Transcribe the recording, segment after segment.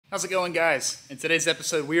How's it going, guys? In today's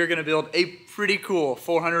episode, we are going to build a pretty cool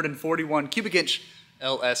 441 cubic inch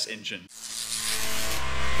LS engine.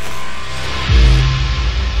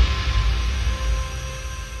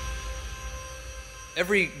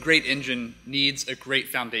 Every great engine needs a great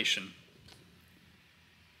foundation.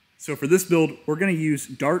 So for this build, we're going to use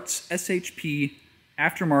Dart's SHP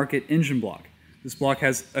aftermarket engine block. This block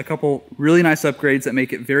has a couple really nice upgrades that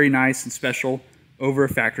make it very nice and special over a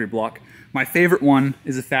factory block. My favorite one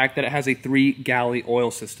is the fact that it has a 3-galley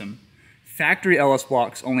oil system. Factory LS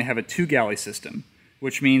blocks only have a 2-galley system,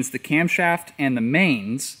 which means the camshaft and the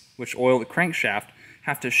mains, which oil the crankshaft,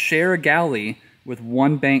 have to share a galley with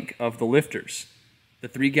one bank of the lifters. The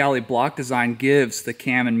 3-galley block design gives the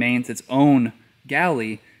cam and mains its own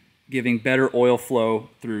galley, giving better oil flow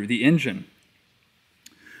through the engine.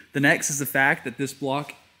 The next is the fact that this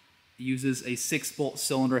block uses a 6-bolt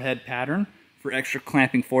cylinder head pattern for extra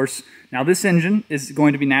clamping force. Now this engine is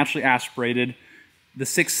going to be naturally aspirated. The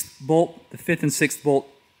 6th bolt, the 5th and 6th bolt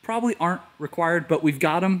probably aren't required, but we've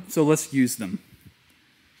got them, so let's use them.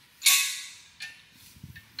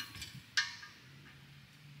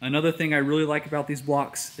 Another thing I really like about these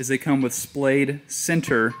blocks is they come with splayed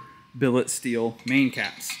center billet steel main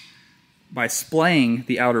caps. By splaying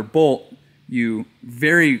the outer bolt, you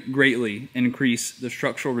very greatly increase the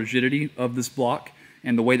structural rigidity of this block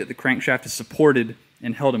and the way that the crankshaft is supported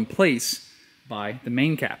and held in place by the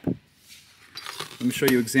main cap. Let me show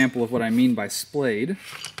you an example of what I mean by splayed.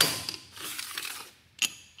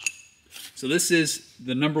 So this is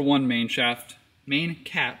the number 1 main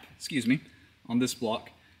cap, on this block,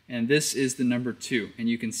 and this is the number 2. And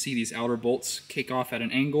you can see these outer bolts kick off at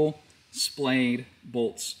an angle, splayed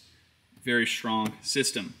bolts, very strong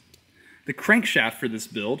system. The crankshaft for this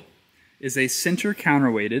build is a center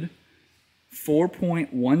counterweighted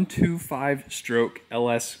 4.125 stroke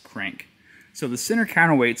LS crank. So the center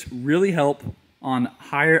counterweights really help on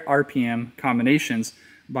higher RPM combinations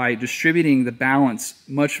by distributing the balance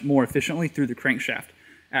much more efficiently through the crankshaft.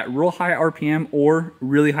 At real high RPM or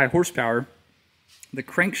really high horsepower, the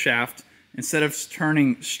crankshaft, instead of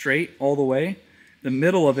turning straight all the way, the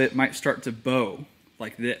middle of it might start to bow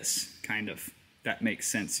like this, kind of. That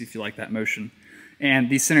makes sense if you like that motion. And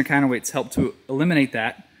these center counterweights help to eliminate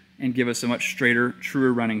that and give us a much straighter,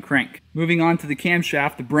 truer running crank. Moving on to the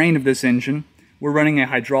camshaft, the brain of this engine, we're running a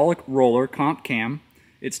hydraulic roller comp cam.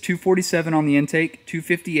 It's 247 on the intake,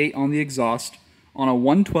 258 on the exhaust, on a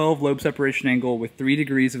 112 lobe separation angle with 3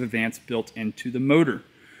 degrees of advance built into the motor.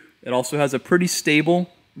 It also has a pretty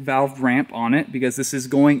stable valve ramp on it because this is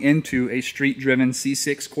going into a street-driven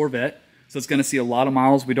C6 Corvette, so it's going to see a lot of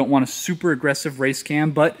miles. We don't want a super aggressive race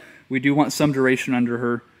cam, but we do want some duration under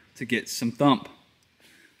her to get some thump.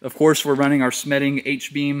 Of course, we're running our Smeding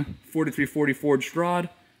H-beam 4340 forged rod,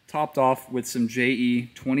 topped off with some JE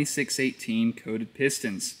 2618 coated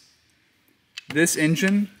pistons. This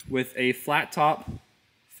engine, with a flat top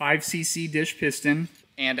 5cc dish piston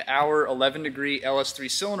and our 11 degree LS3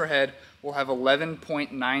 cylinder head, will have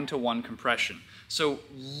 11.9 to 1 compression. So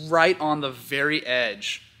right on the very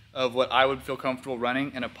edge of what I would feel comfortable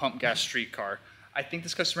running in a pump gas street car. I think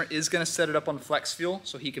this customer is going to set it up on flex fuel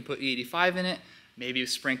so he can put E85 in it, maybe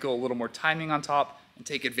sprinkle a little more timing on top, and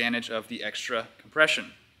take advantage of the extra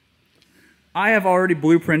compression. I have already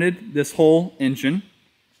blueprinted this whole engine.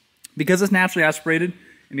 Because it's naturally aspirated,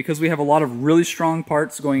 and because we have a lot of really strong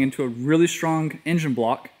parts going into a really strong engine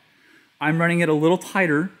block, I'm running it a little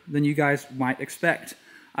tighter than you guys might expect.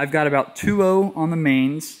 I've got about 2.0 on the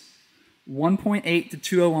mains, 1.8 to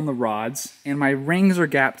 2.0 on the rods, and my rings are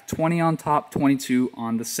gapped 20 on top, 22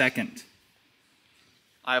 on the second.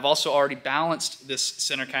 I've also already balanced this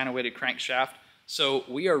center counterweighted crankshaft, so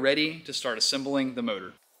we are ready to start assembling the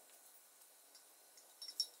motor.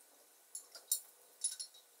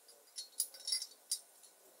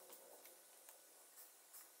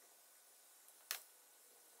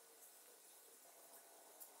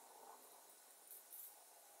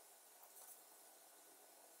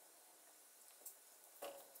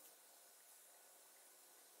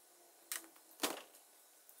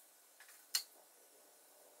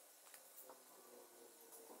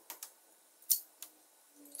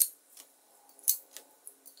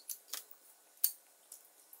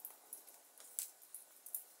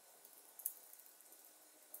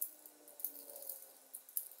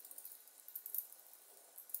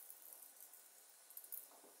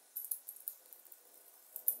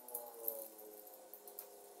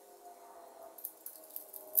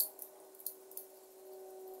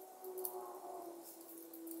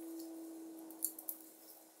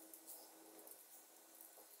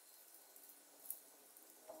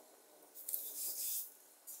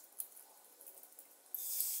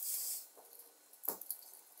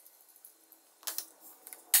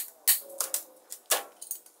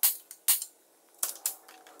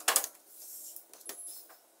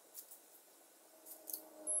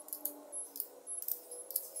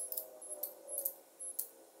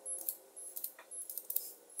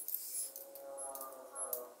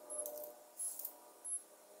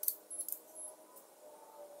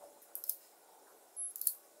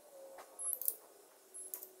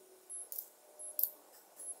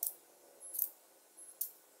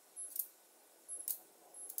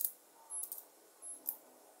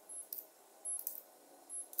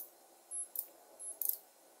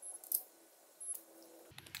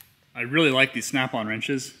 I really like these snap-on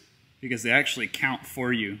wrenches because they actually count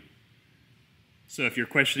for you. So if you're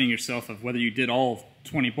questioning yourself of whether you did all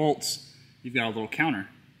 20 bolts, you've got a little counter.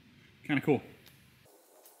 Kind of cool.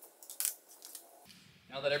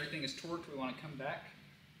 Now that everything is torqued, we want to come back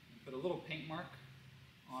and put a little paint mark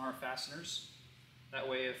on our fasteners. That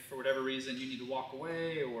way, if for whatever reason you need to walk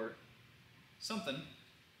away or something,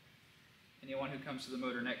 anyone who comes to the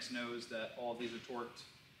motor next knows that all of these are torqued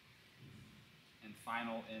and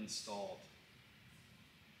final installed.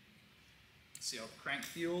 See how the crank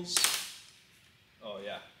feels? Oh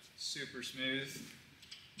yeah, super smooth,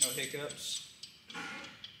 no hiccups.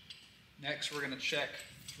 Next, we're going to check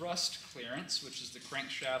thrust clearance, which is the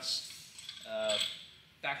crankshaft's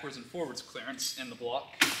backwards and forwards clearance in the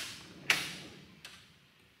block.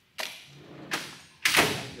 Get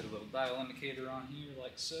a little dial indicator on here,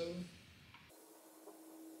 like so.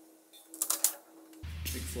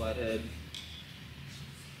 Big flathead.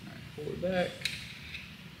 All right, pull it back,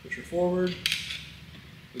 push her forward.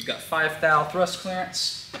 We've got 5 thou thrust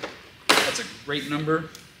clearance. That's a great number.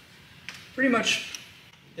 Pretty much,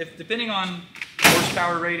 if depending on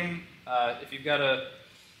horsepower rating, if you've got a,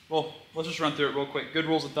 well, let's just run through it real quick. Good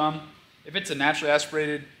rules of thumb. If it's a naturally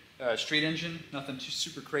aspirated street engine, nothing too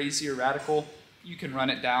super crazy or radical, you can run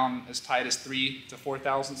it down as tight as 3 to 4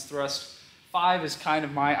 thousandths thrust. 5 is kind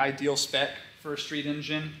of my ideal spec for a street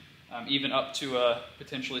engine, even up to a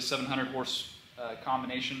potentially 700 horse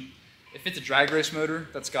combination. If it's a drag race motor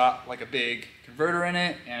that's got like a big converter in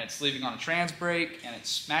it and it's leaving on a trans brake and it's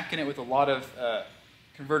smacking it with a lot of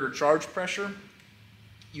converter charge pressure,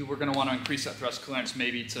 you were going to want to increase that thrust clearance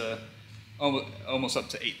maybe to almost up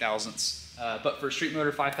to 8 thousandths. But for a street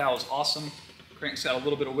motor, 5 thou is awesome. The crank's got a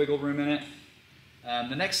little bit of wiggle room in it.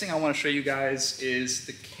 The next thing I want to show you guys is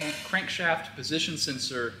the crankshaft position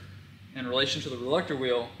sensor in relation to the reluctor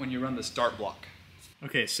wheel when you run this dart block.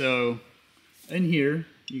 Okay, so in here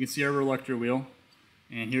you can see our reluctor wheel,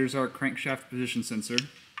 and here's our crankshaft position sensor.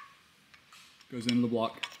 Goes into the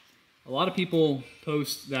block. A lot of people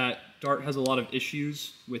post that dart has a lot of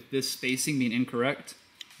issues with this spacing being incorrect.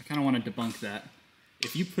 I kind of want to debunk that.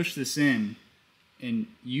 If you push this in and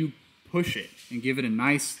you push it and give it a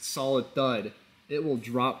nice solid thud, it will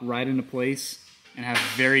drop right into place and have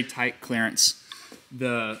very tight clearance.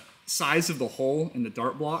 The size of the hole in the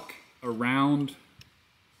dart block around,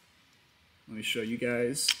 let me show you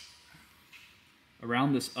guys,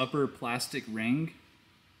 around this upper plastic ring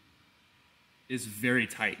is very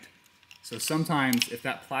tight. So sometimes if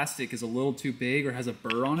that plastic is a little too big or has a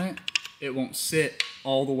burr on it, it won't sit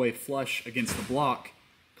all the way flush against the block,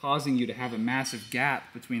 causing you to have a massive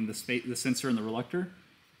gap between the sensor and the reluctor.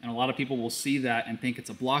 And a lot of people will see that and think it's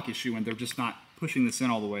a block issue and they're just not pushing this in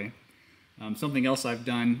all the way. Something else I've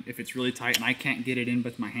done, if it's really tight and I can't get it in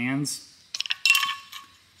with my hands,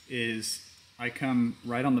 is I come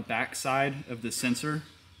right on the back side of the sensor,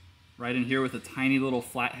 right in here with a tiny little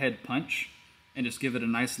flathead punch, and just give it a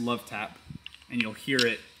nice love tap, and you'll hear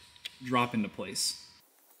it drop into place.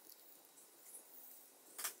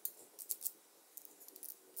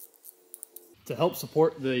 To help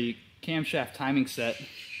support the camshaft timing set,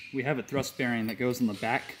 we have a thrust bearing that goes on the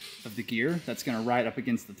back of the gear that's going to ride up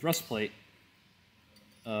against the thrust plate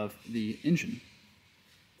of the engine.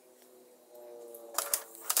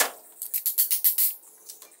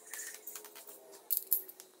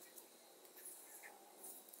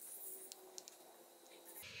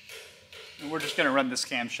 And we're just going to run this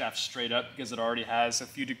camshaft straight up because it already has a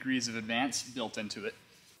few degrees of advance built into it.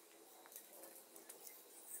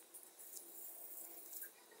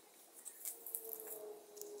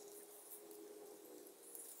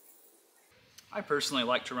 I personally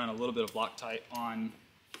like to run a little bit of Loctite on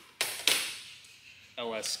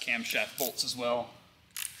LS camshaft bolts as well.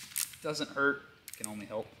 Doesn't hurt, can only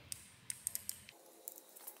help.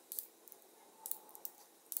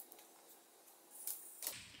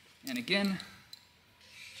 And again,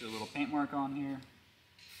 do a little paint mark on here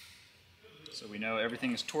so we know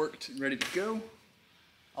everything is torqued and ready to go.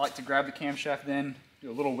 I like to grab the camshaft then, do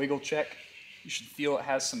a little wiggle check. You should feel it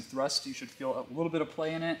has some thrust. You should feel a little bit of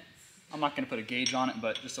play in it. I'm not going to put a gauge on it,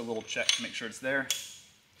 but just a little check to make sure it's there.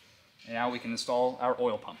 And now we can install our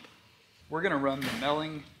oil pump. We're going to run the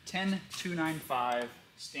Melling 10295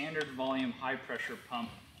 standard volume high pressure pump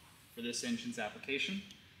for this engine's application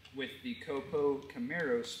with the Copo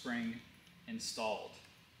Camaro spring installed.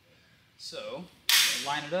 So,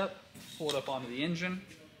 line it up, pull it up onto the engine,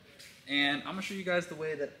 and I'm going to show you guys the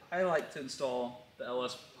way that I like to install the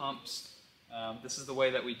LS pumps. This is the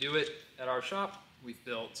way that we do it at our shop. We've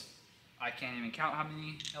built, I can't even count how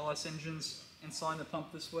many LS engines installing the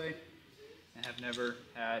pump this way, and have never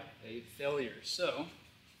had a failure. So,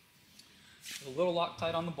 With a little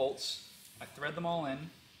Loctite on the bolts, I thread them all in,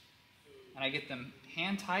 and I get them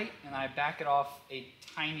hand tight, and I back it off a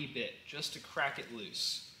tiny bit just to crack it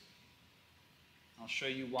loose. I'll show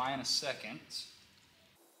you why in a second. So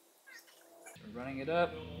running it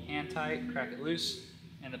up, hand tight, crack it loose,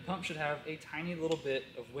 and the pump should have a tiny little bit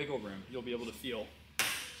of wiggle room you'll be able to feel.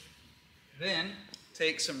 Then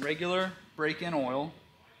take some regular break-in oil,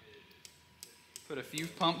 put a few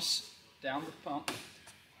pumps down the pump,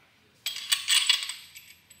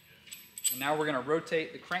 and now we're going to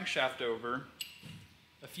rotate the crankshaft over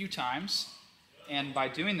a few times, and by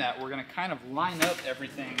doing that we're going to kind of line up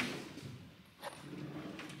everything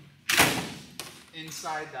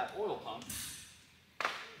inside that oil pump,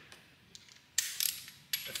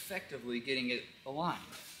 effectively getting it aligned.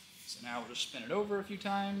 So now we'll just spin it over a few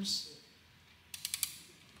times,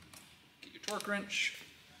 get your torque wrench,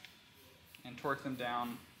 and torque them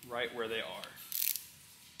down right where they are.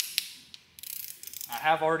 I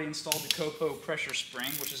have already installed the Copo pressure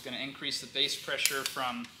spring, which is going to increase the base pressure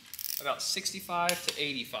from about 65 to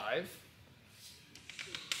 85.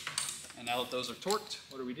 And now that those are torqued,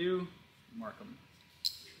 what do? Mark them.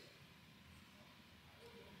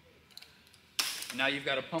 And now you've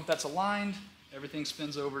got a pump that's aligned, everything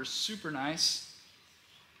spins over super nice,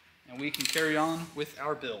 and we can carry on with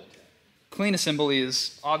our build. Clean assembly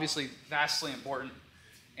is obviously vastly important,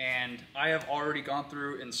 and I have already gone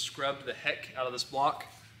through and scrubbed the heck out of this block.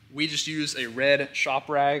 We just use a red shop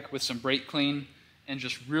rag with some brake clean and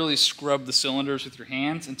just really scrub the cylinders with your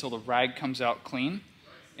hands until the rag comes out clean,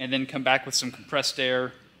 and then come back with some compressed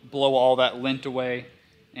air, blow all that lint away,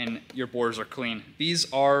 and your bores are clean.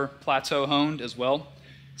 These are plateau honed as well,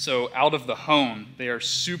 so out of the hone they are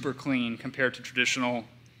super clean compared to traditional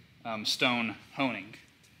stone honing.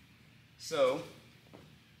 So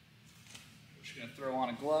we're just going to throw on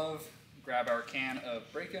a glove, grab our can of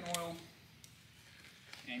break-in oil,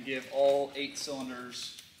 and give all 8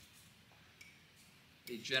 cylinders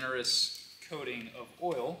a generous coating of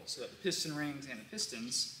oil so that the piston rings and the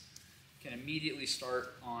pistons can immediately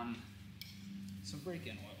start on some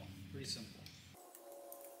break-in oil. Pretty simple.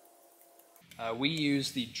 We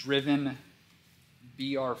use the Driven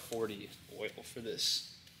BR40 oil for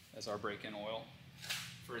this as our break-in oil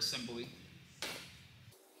for assembly.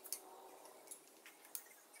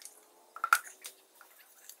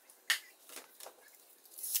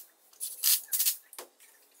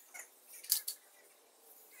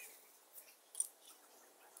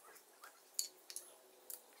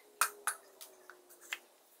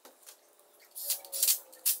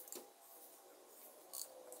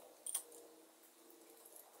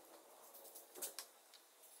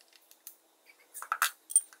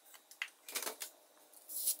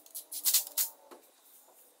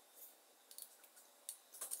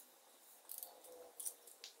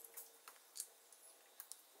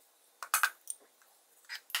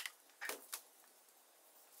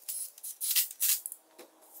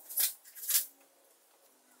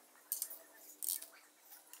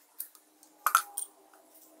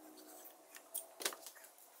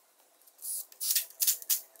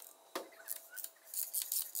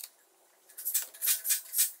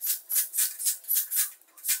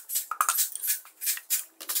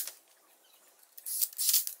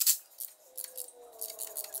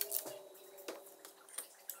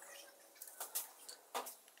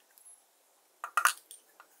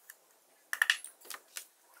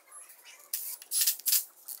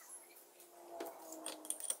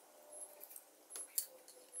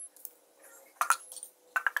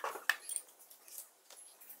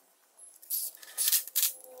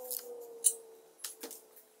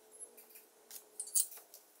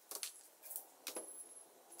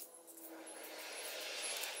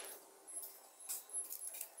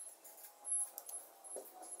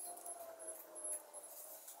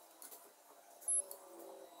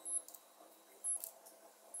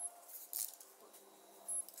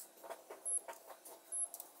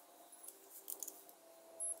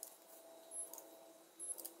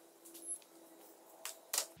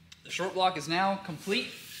 The short block is now complete.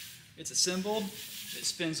 It's assembled. It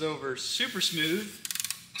spins over super smooth.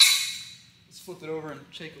 Let's flip it over and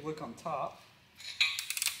take a look on top.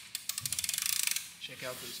 Check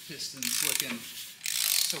out those pistons looking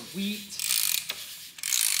sweet.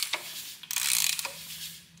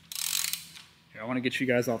 Here, I want to get you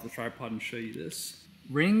guys off the tripod and show you this.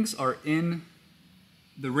 The rings are in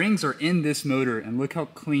this motor, and look how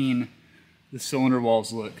clean the cylinder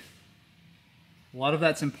walls look. A lot of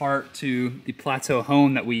that's in part to the plateau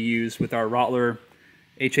hone that we use with our Rottler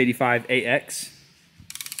H85AX.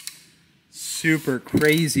 Super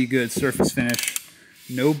crazy good surface finish.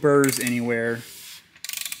 No burrs anywhere.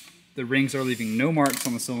 The rings are leaving no marks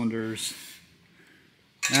on the cylinders.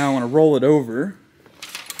 Now I want to roll it over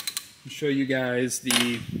and show you guys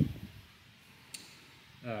the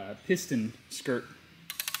piston skirt,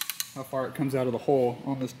 how far it comes out of the hole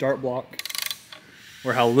on this dart block,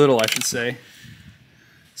 or how little I should say.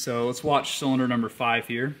 So let's watch cylinder number 5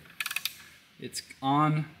 here. It's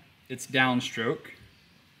on its downstroke,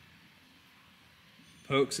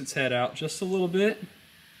 pokes its head out just a little bit,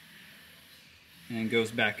 and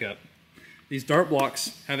goes back up. These dart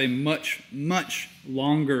blocks have a much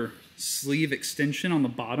longer sleeve extension on the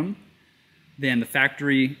bottom than the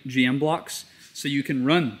factory GM blocks. So you can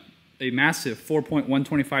run a massive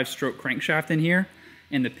 4.125 stroke crankshaft in here,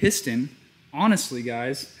 and the piston, honestly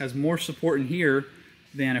guys, has more support in here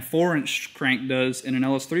than a 4-inch crank does in an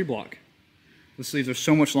LS3 block. The sleeves are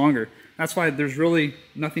so much longer. That's why there's really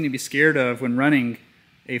nothing to be scared of when running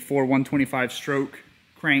a 4.125 stroke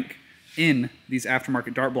crank in these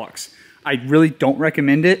aftermarket dart blocks. I really don't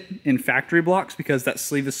recommend it in factory blocks because that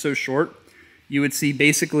sleeve is so short. You would see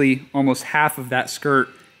basically almost half of that skirt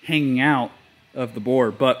hanging out of the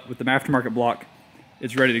bore, but with the aftermarket block,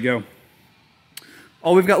 it's ready to go.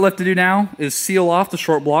 All we've got left to do now is seal off the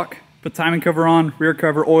short block, put timing cover on, rear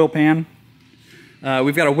cover, oil pan.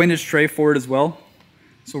 We've got a windage tray for it as well,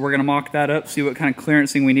 so we're gonna mock that up, see what kind of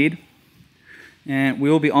clearancing we need, and we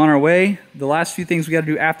will be on our way. The last few things we gotta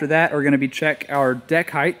do after that are gonna be check our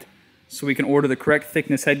deck height, so we can order the correct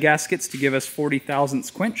thickness head gaskets to give us 40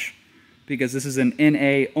 thousandths quench, because this is an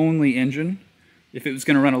NA only engine. If it was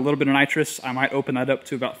gonna run a little bit of nitrous, I might open that up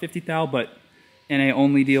to about 50 thou, but NA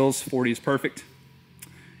only deals, 40 is perfect.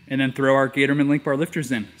 And then throw our Gatorman link bar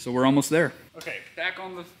lifters in. So we're almost there. Okay, back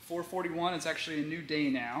on the 441, it's actually a new day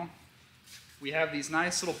now. We have these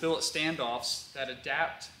nice little billet standoffs that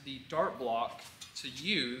adapt the dart block to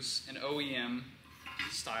use an OEM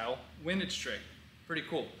style windage tray. Pretty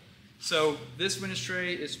cool. So this windage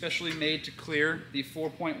tray is specially made to clear the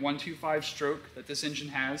 4.125 stroke that this engine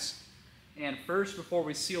has. And first, before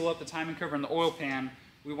we seal up the timing cover and the oil pan,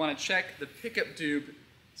 we want to check the pickup tube's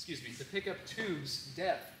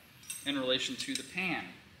depth in relation to the pan.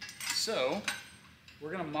 So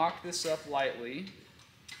we're going to mock this up lightly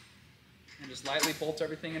and just lightly bolt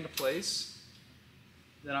everything into place.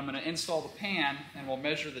 Then I'm going to install the pan and we'll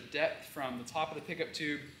measure the depth from the top of the pickup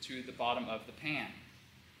tube to the bottom of the pan.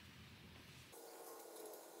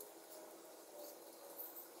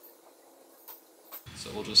 So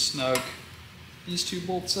we'll just snug these 2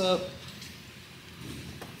 bolts up,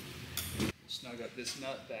 snug up this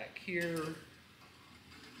nut back here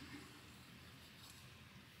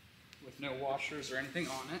with no washers or anything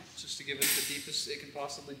on it, just to give it the deepest it can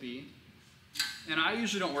possibly be. And I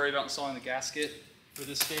usually don't worry about installing the gasket for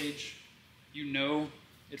this stage. You know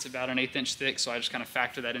it's about an 1/8 inch thick, so I just kind of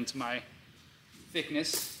factor that into my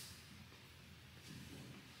thickness.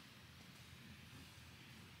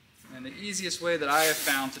 And the easiest way that I have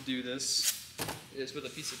found to do this is with a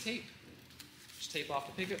piece of tape. Just tape off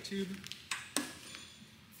the pickup tube.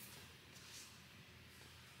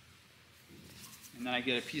 And then I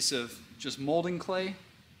get a piece of just molding clay,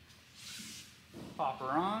 pop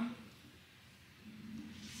her on,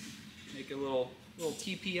 make a little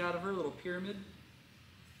teepee out of her, a little pyramid,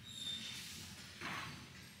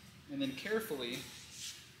 and then carefully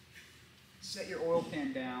set your oil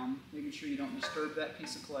pan down, making sure you don't disturb that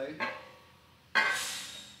piece of clay.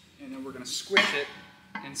 And then we're going to squish it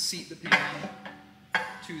and seat the pan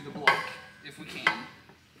to the block if we can.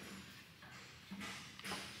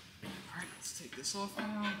 Alright, let's take this off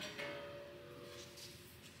now.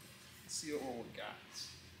 Let's see what we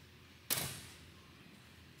got.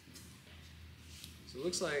 So it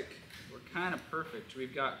looks like we're kind of perfect.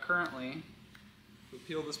 We've got currently, if we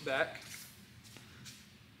peel this back,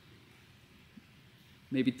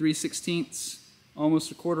 maybe 3/16,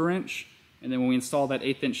 almost 1/4 inch. And then when we install that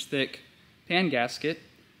 1/8 inch thick pan gasket,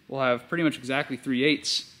 we'll have pretty much exactly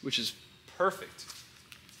 3/8, which is perfect.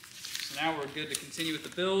 So now we're good to continue with the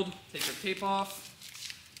build, take our tape off,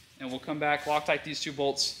 and we'll come back, Loctite these 2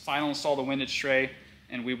 bolts, final install the windage tray,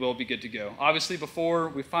 and we will be good to go. Obviously before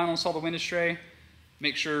we final install the windage tray,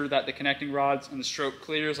 make sure that the connecting rods and the stroke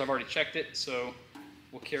clears. I've already checked it, so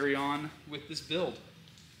we'll carry on with this build.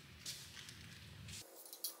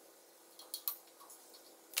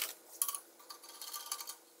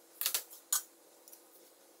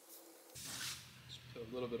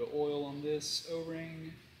 A little bit of oil on this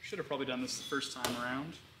O-ring. Should have probably done this the first time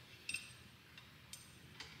around.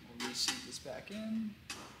 We'll reseat this back in.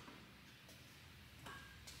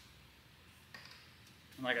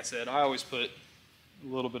 And like I said, I always put a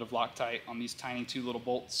little bit of Loctite on these tiny 2 little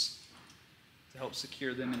bolts to help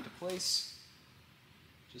secure them into place.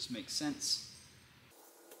 Just makes sense.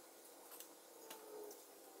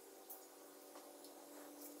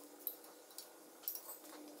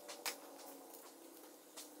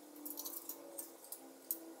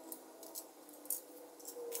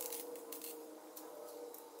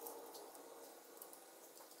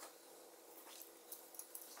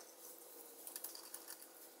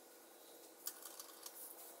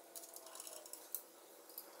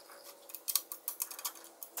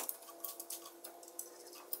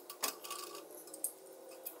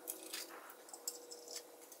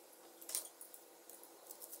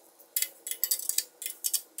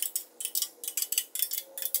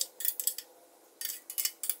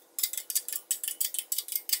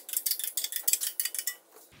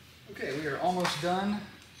 Okay, we are almost done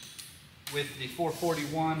with the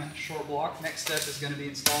 441 short block. Next step is going to be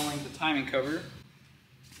installing the timing cover.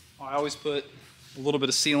 I always put a little bit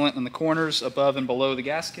of sealant in the corners above and below the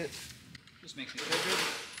gasket. Just makes it feel good.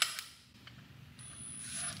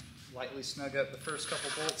 Lightly snug up the first couple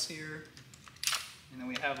bolts here. And then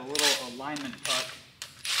we have a little alignment puck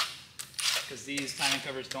because these timing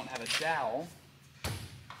covers don't have a dowel.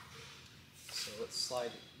 So let's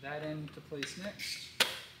slide that into place next.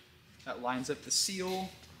 That lines up the seal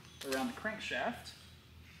around the crankshaft.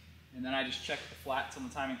 And then I just check the flats on the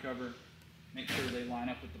timing cover, make sure they line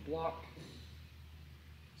up with the block.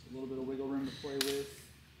 Just a little bit of wiggle room to play with.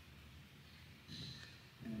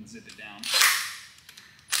 And then zip it down.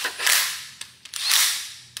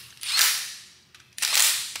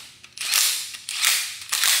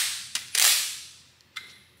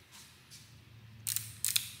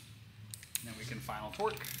 And then we can final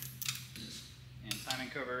torque. And timing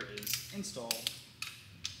cover is installed.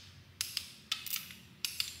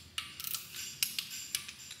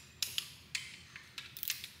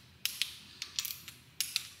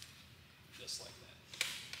 Just like that.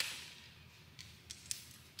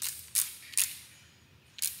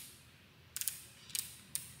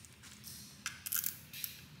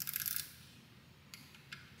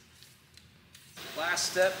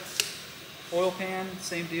 Last step, oil pan,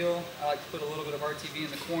 same deal. I like to put a little bit of RTV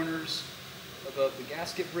in the corners above the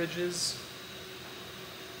gasket bridges.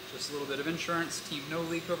 Just a little bit of insurance, team no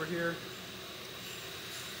leak over here.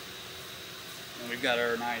 And we've got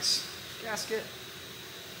our nice gasket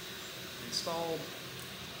installed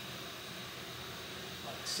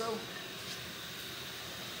like so.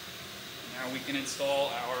 Now we can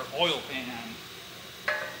install our oil pan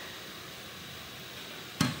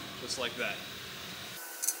just like that.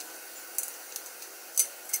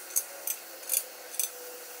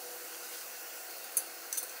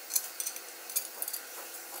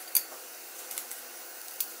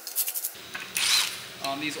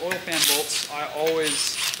 On these oil pan bolts, I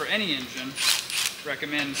always, for any engine,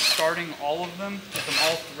 recommend starting all of them, get them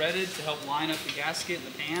all threaded to help line up the gasket and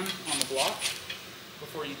the pan on the block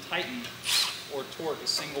before you tighten or torque a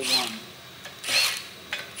single one.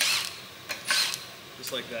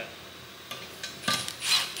 Just like that.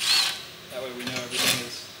 That way we know everything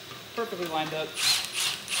is perfectly lined up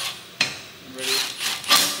and ready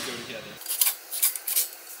to go together.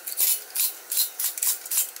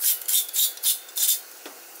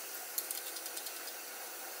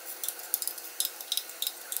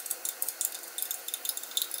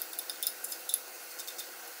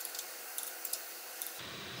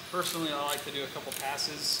 Personally, I like to do a couple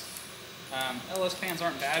passes. LS pans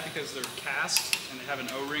aren't bad because they're cast and they have an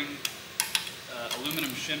O-ring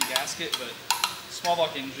aluminum shim gasket, but small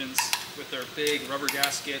block engines with their big rubber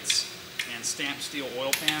gaskets and stamped steel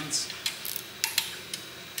oil pans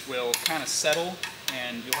will kind of settle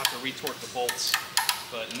and you'll have to retorque the bolts.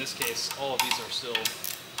 But in this case, all of these are still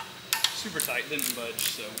super tight, didn't budge,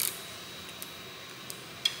 so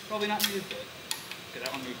probably not needed, but okay,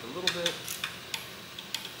 that one moved a little bit.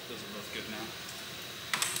 Those are both good now.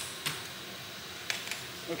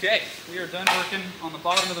 Okay, we are done working on the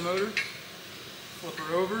bottom of the motor. Flip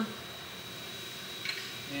her over.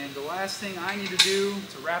 And the last thing I need to do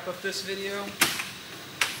to wrap up this video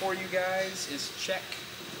for you guys is check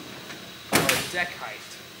our deck height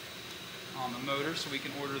on the motor so we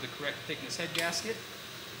can order the correct thickness head gasket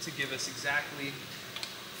to give us exactly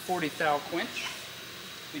 40 thou quench,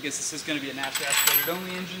 because this is going to be a natural aspirated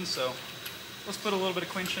only engine, so let's put a little bit of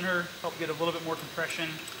quench in her, help get a little bit more compression,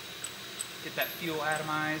 get that fuel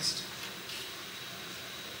atomized.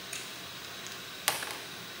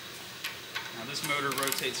 Now this motor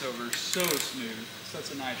rotates over so smooth,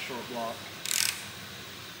 such a nice short block.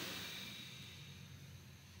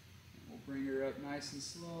 And we'll bring her up nice and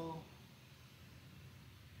slow.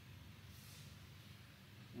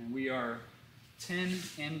 And we are 10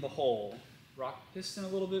 in the hole. Rock the piston a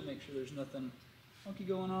little bit, make sure there's nothing funky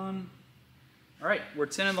going on. All right, we're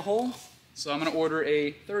tinning the hole. So I'm gonna order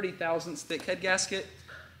a 30 thousandths thick head gasket.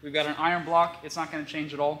 We've got an iron block. It's not gonna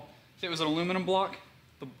change at all. If it was an aluminum block,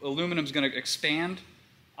 the aluminum's gonna expand.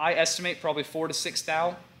 I estimate probably 4 to 6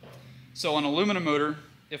 thou. So on an aluminum motor,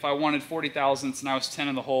 if I wanted 40 thousandths and I was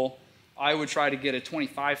tinning the hole, I would try to get a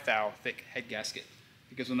 25 thou thick head gasket,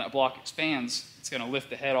 because when that block expands, it's gonna lift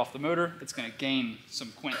the head off the motor. It's gonna gain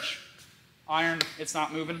some quench. Iron, it's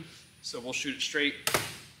not moving, so we'll shoot it straight,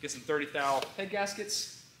 get some 30 thou head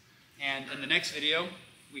gaskets, and in the next video,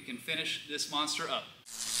 we can finish this monster up.